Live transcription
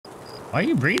Why are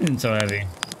you breathing so heavy?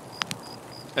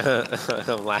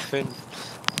 I'm laughing.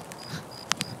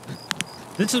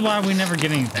 This is why we never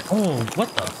get anything. Oh,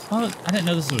 what the fuck? I didn't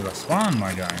know this was a spawn,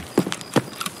 my guy.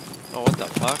 Oh, what the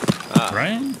fuck?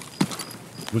 Right?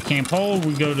 We can't pull.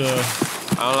 We go to...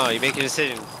 I don't know. You make your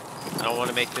decision. I don't want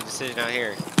to make the decision out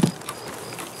here.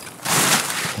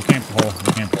 We can't pull.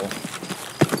 We can't pull.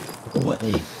 What?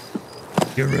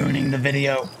 You're ruining the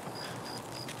video.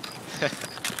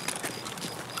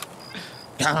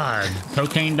 God.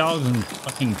 Cocaine dogs and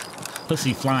fucking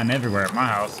pussy flying everywhere at my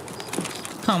house.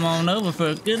 Come on over for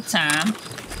a good time.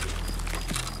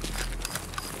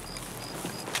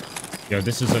 Yo,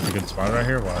 this is such a good spot right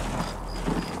here. What?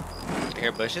 You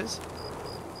hear bushes?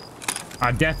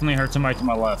 I definitely heard somebody to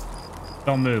my left.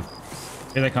 Don't move.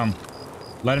 Here they come.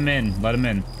 Let them in. Let them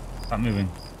in. Stop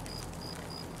moving.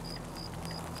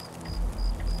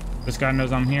 This guy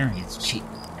knows I'm here. He's cheap.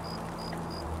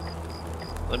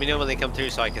 Let me know when they come through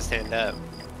so I can stand up.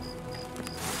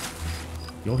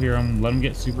 You'll hear them. Let them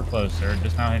get super close. They're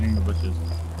just now hitting the bushes.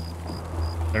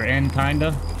 They're in,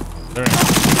 kinda. They're in.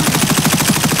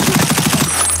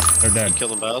 They're dead. You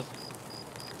killed them both?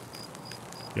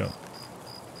 Yep.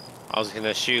 I was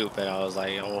gonna shoot, but I was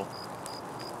like, oh.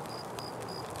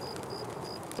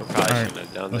 I probably shouldn't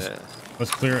have done that.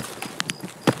 Let's clear it.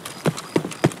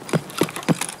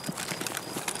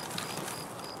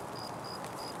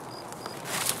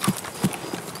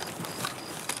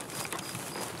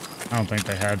 I don't think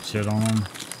they had shit on them.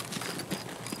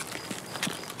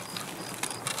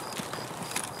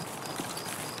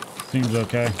 Seems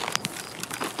okay.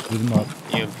 Shoot them up.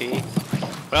 UMP.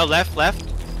 Well, left. Yep.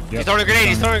 He's throwing a grenade.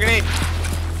 He's throwing a grenade.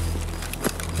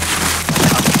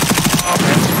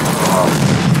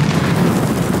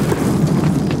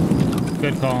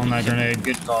 Good call on that grenade.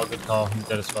 Good call. Good call. He's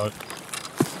dead as fuck.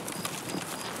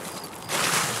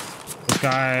 This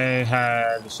guy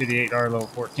had a shitty 8R level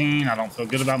 14. I don't feel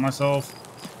good about myself.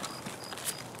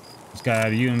 This guy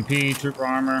had a UMP, trooper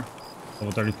armor,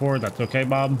 level 34. That's okay,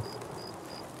 Bob.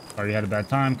 Sorry you had a bad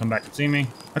time. Come back and see me.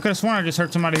 I could have sworn I just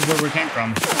heard somebody where we came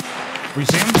from. We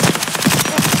see him?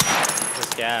 The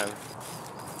Scav.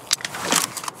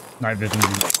 Night vision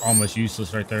is almost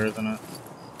useless right there, isn't it?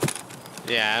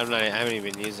 Yeah, I haven't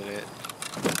even been using it.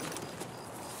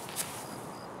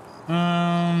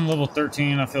 Level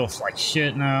 13. I feel like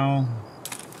shit now.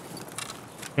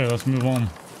 Okay, let's move on.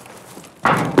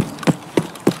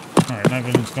 Alright, night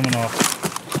vision's coming off.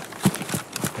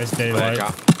 It's daylight.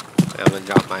 I'm gonna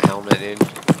drop my helmet in.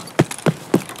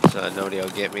 So nobody will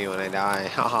get me when I die.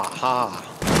 Ha ha ha.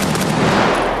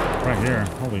 Right here.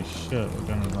 Holy shit. What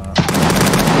gun is that?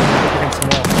 Against the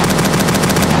wall.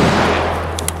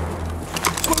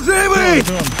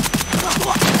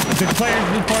 The players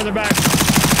move farther back.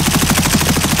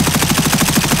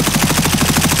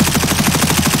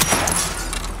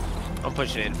 I'm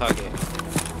pushing in, fuck it.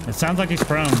 It sounds like he's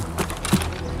prone.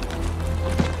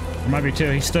 There might be two.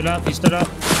 He stood up. He stood up.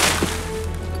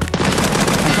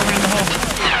 I'm coming in the hole.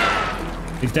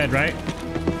 He's dead, right?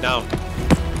 No.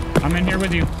 I'm in here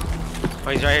with you.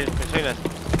 Oh, he's right here between us.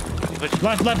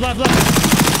 Left.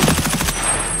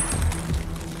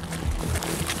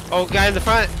 Oh, guy in the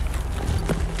front.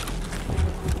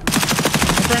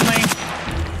 Friendly.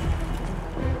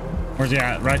 Where's he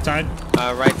at? Right side?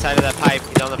 Right side of that pipe.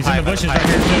 He's on the He's pipe. in the bushes right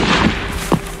here too.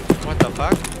 What the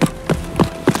fuck?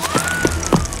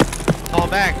 Fall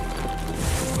back.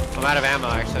 I'm out of ammo,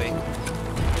 actually.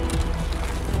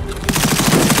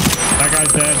 That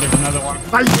guy's dead. There's another one.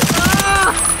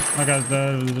 That guy's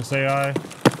dead. It was just AI.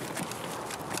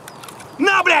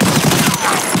 No, блядь!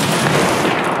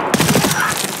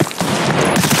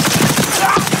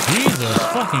 Jesus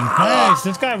fucking Christ.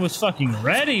 This guy was fucking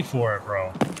ready for it,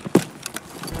 bro.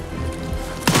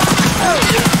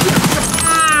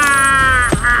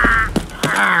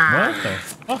 What the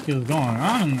fuck is going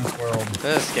on in this world? Is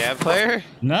that a Scav player?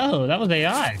 No, that was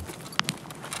AI.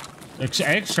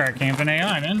 Extract camping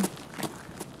AI, man.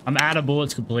 I'm out of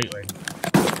bullets completely.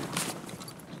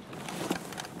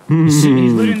 He's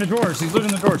looting the drawers. He's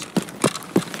looting the drawers.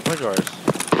 What drawers?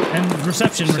 And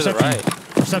reception. To the right.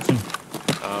 Reception.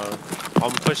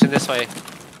 I'm pushing this way.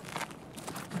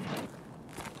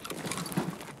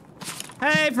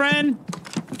 Hey, friend.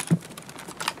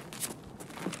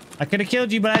 I could have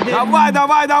killed you, but I didn't. Давай,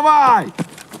 давай, давай!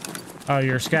 Oh,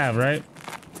 you're a scav, right?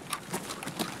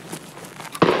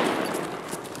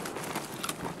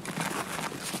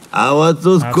 А вот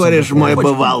тут кореш мой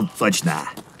бывал точно.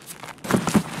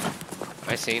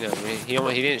 I seen him. He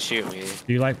didn't shoot me.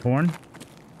 Do you like porn?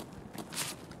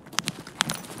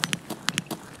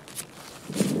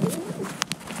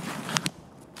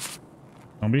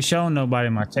 Don't Don't be showing nobody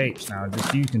my tapes now.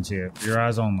 Just you can see it. Your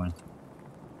eyes only.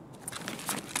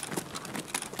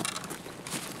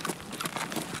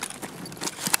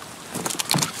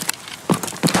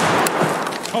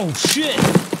 Oh shit!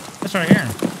 That's right here.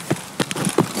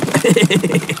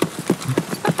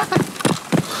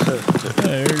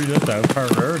 That's a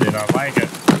perverted. I like it.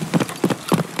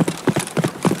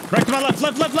 Right to my left,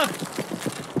 left.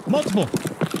 Multiple.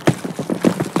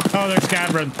 Oh, there's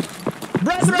Scav. Brethren!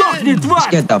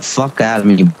 Get the fuck out of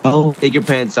me, bro. Take your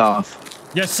pants off.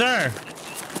 Yes, sir.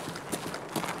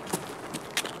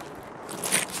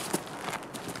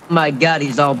 My God,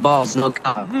 he's all balls, no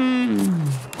cock.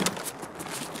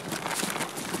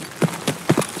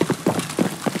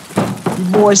 You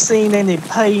boys seen any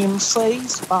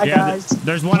PMCs? Bye, guys.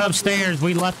 There's one upstairs.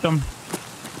 We left them.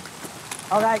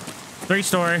 All right.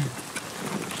 3-story.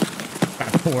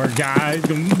 That poor guy's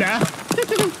going down.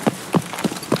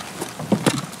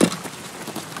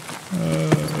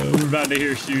 We're about to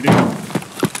hear shooting.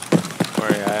 Poor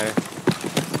guy.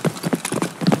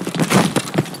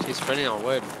 He's sprinting on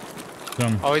wood.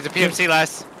 Oh, he's a PMC,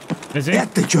 Les. Is he?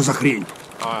 Это что за хрень?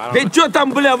 Oh, I Ты don't know. чё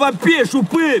там, бля, вопишь,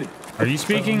 упырь? Are you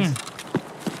speaking?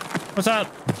 What's up?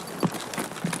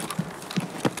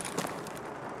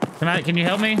 Can you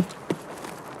help me?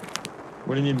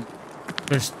 What do you need?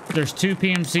 There's 2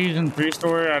 PMCs in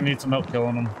 3-story. I need some help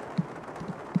killing them.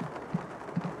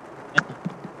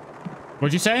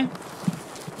 What'd you say?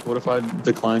 What if I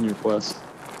decline your quest?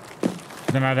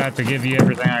 Then I'd have to give you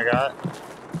everything I got.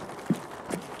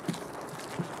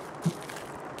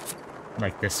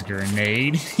 Like this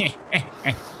grenade.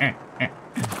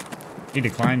 He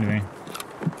declined me.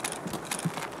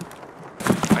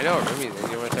 I know what room he's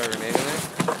in. You want to throw a grenade in there?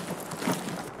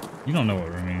 You don't know what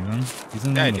room he's in. He's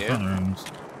in one of the front rooms.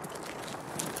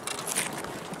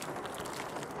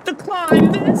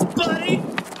 Decline this, buddy!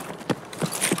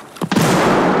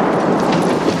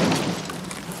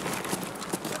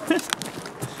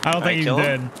 I don't think he's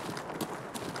dead.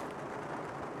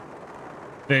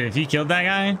 Dude, if you killed that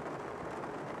guy,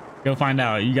 go find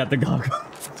out. You got the goggles.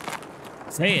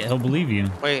 Say it, he'll believe you.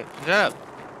 Wait, shut up.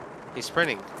 He's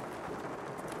sprinting.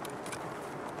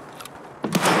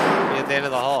 He's at the end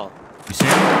of the hall. You see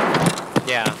him?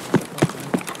 Yeah.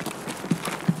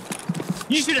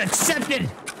 You should accept it!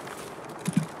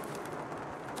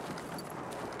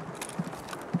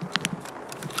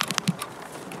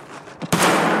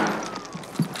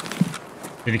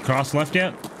 Did he cross left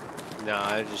yet? No,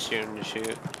 I was just shooting to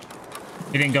shoot.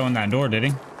 He didn't go in that door, did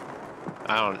he?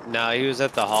 I don't. No, he was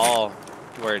at the hall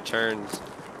where it turns.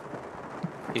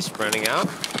 He's sprinting out.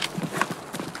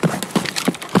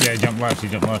 Yeah, he jumped left. He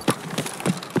jumped left.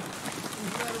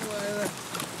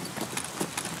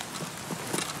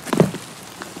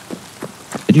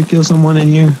 Did you kill someone in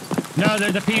here? No,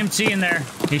 there's a PMC in there.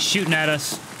 He's shooting at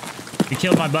us. He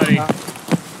killed my buddy.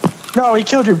 No, he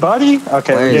killed your buddy?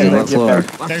 Okay, Where is he? What floor?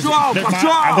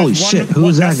 Holy shit, who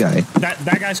is that guy?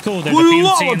 That guy's cool. There's a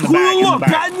PMC in the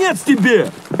back. Конец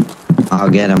тебе! I'll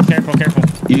get him. Careful, careful.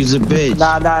 Use a bitch.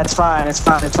 Nah, it's fine.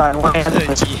 One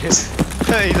hand. He's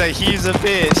like, he's a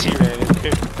bitch. He ran into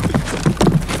him.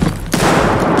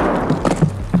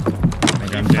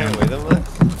 I'm down. With him, Les?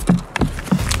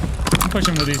 I'm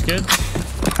pushing with these kids.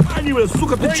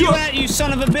 Сука, ты Where you чё? at, you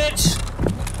son of a bitch?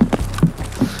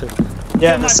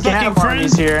 Yeah, my the fucking Scav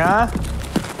army's friend. here, huh?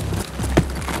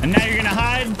 And now you're gonna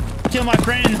hide? Kill my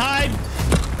friend and hide? Is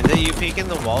that you peeking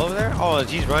the wall over there? Oh,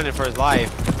 he's running for his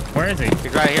life. Where is he?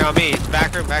 He's right here on me.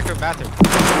 Back room, bathroom. Oh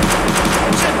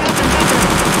shit, bathroom.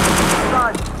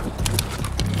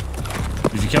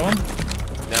 Did you kill him?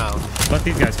 No. Let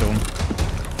these guys kill him.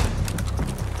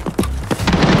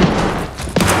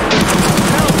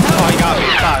 Oh, he got me.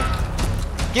 Fuck.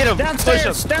 Get him. Downstairs,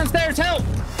 Push him. downstairs, help!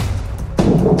 I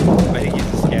think he's a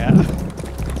scav.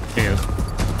 He is.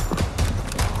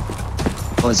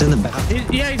 Oh, it's in the bathroom.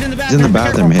 Yeah, he's in the bathroom. He's in the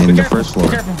bathroom, man, the first floor.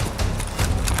 Be careful.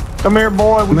 Come here,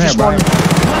 boy. We just want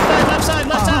Left side.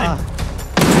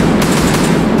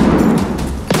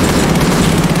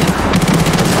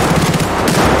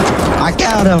 I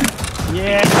got him.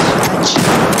 Yeah.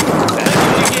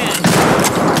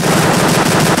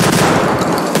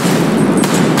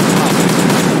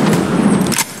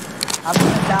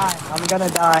 I'm gonna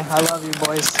die. I love you,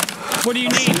 boys. What do you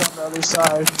I'll see need? you on the other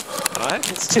side. What?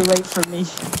 It's too late for me.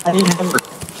 I need him.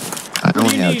 I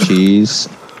only have cheese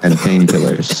and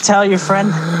painkillers. Tell your friend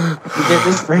you did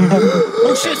this for him.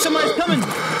 Oh shit, somebody's coming.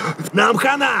 Нам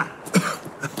хана!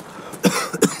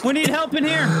 We need help in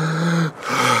here. I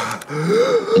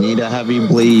need a heavy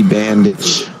bleed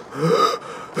bandage.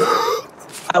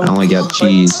 I only got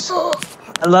cheese.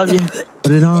 I love you.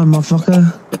 Put it on,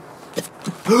 motherfucker.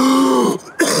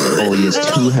 Oh, he has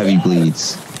 2 heavy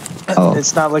bleeds. Oh.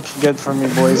 It's not looking good for me,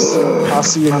 boys. I'll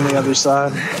see you on the other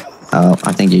side. Oh,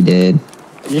 I think you did.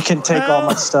 You can take all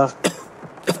my stuff.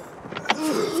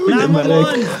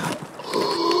 911.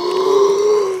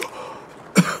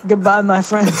 Goodbye, my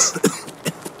friends.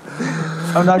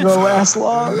 I'm not gonna last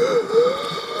long.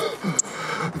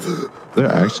 Is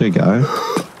there actually a guy?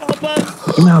 Help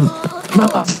us. Mom.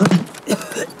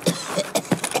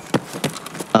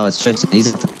 Oh, it's Tristan.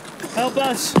 He's Help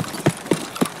us.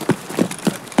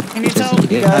 He needs Tristan,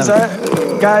 help. you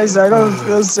Guys, I don't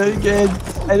feel so good.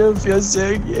 I don't feel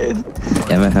so good.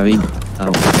 have a heavy.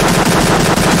 Oh.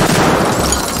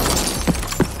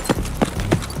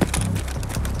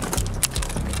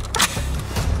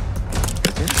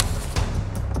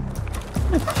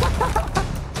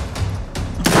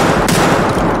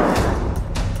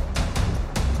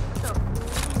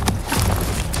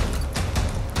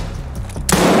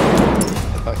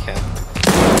 Okay.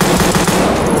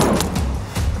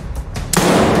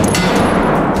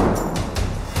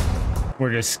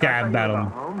 We're just scav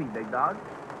battling.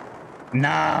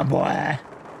 Nah, boy.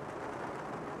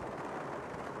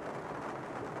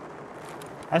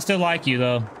 I still like you,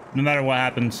 though, no matter what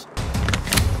happens.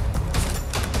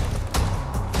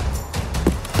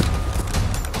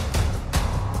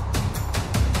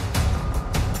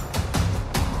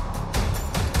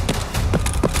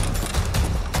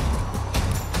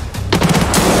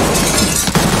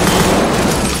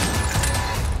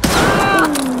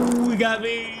 Ooh, got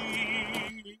me.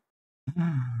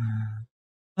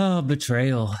 Oh,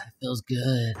 betrayal. It feels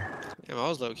good. Yeah, I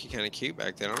was low-key kind of cute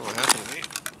back then. I don't know what happened to me.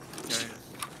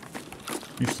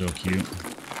 You're so cute.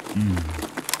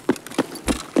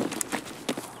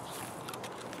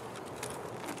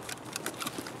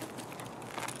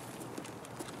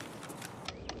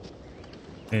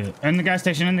 In the gas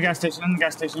station, in the gas station, in the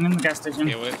gas station, in the gas station.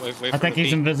 Yeah, wait I think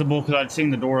he's invisible because I'd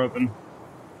seen the door open.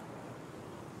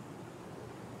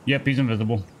 Yep, he's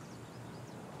invisible.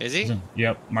 Is he?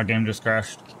 Yep, my game just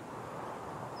crashed.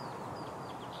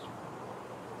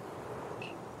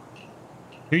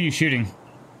 Who are you shooting?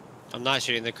 I'm not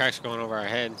shooting. The crack's going over our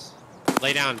heads.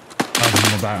 Lay down.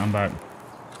 Oh, I'm back. I'm back.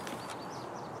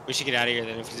 We should get out of here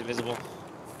then if he's invisible.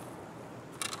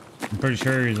 I'm pretty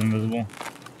sure he's invisible.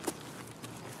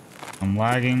 I'm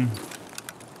lagging.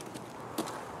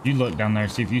 You look down there,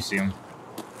 see if you see him.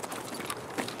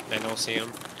 I don't see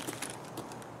him.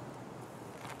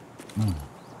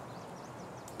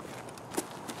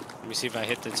 Let me see if I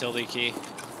hit the tilde key.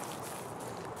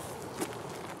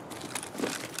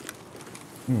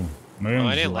 Ooh, maybe I'm Oh,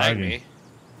 I just didn't lag lagging. me.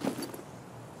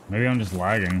 Maybe I'm just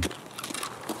lagging.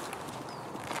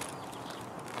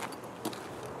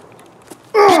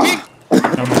 I'm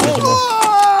invisible.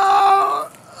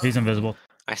 He's invisible.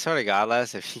 I swear to God,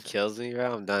 Les, if he kills me,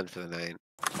 bro, I'm done for the night.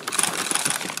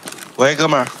 喂，哥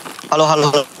们儿 ，hello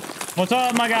hello What's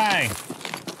up, my guy?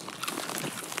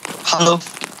 hello，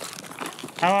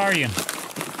 How are you?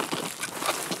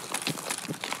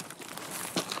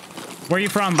 Where you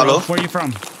from, bro? Hello? Where you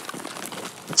from?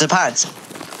 自拍，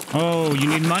 Oh, you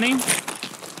need money?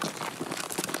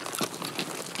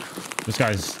 This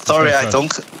guy's... Sorry, I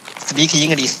don't speak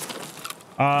English.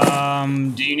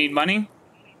 Do you need money?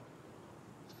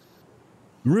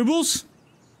 Rubles?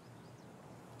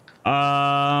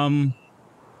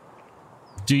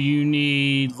 Do you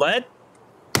need lead?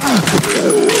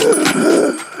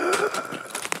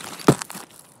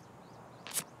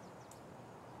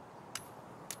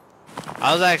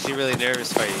 I was actually really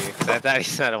nervous for you because I thought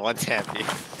he's not a one-tap you.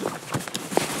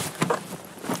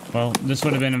 Well, this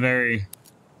would have been a very...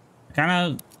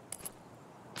 That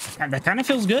kind of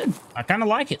feels good. I kind of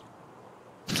like it.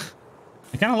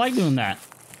 I kind of like doing that.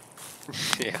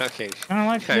 Yeah, okay. I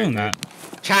like doing that.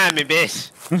 Try me, bitch.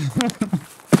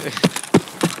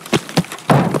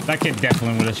 That kid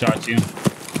definitely would have shot you.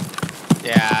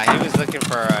 Yeah, he was looking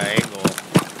for an angle.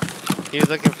 He was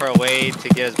looking for a way to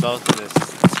get us both in this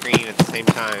screen at the same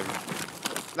time.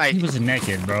 Like, He was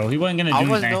naked, bro. He wasn't gonna do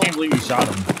anything. I can't believe you shot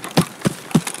him.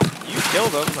 you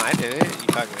killed him. I didn't. You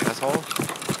fucking asshole.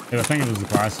 Dude, I think it was the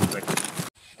glasses. Like,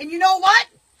 And you know what?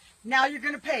 Now you're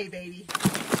gonna pay, baby.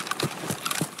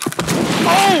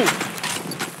 Oh!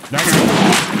 that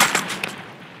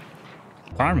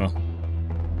guy. Karma.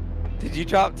 Did you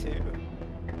drop two?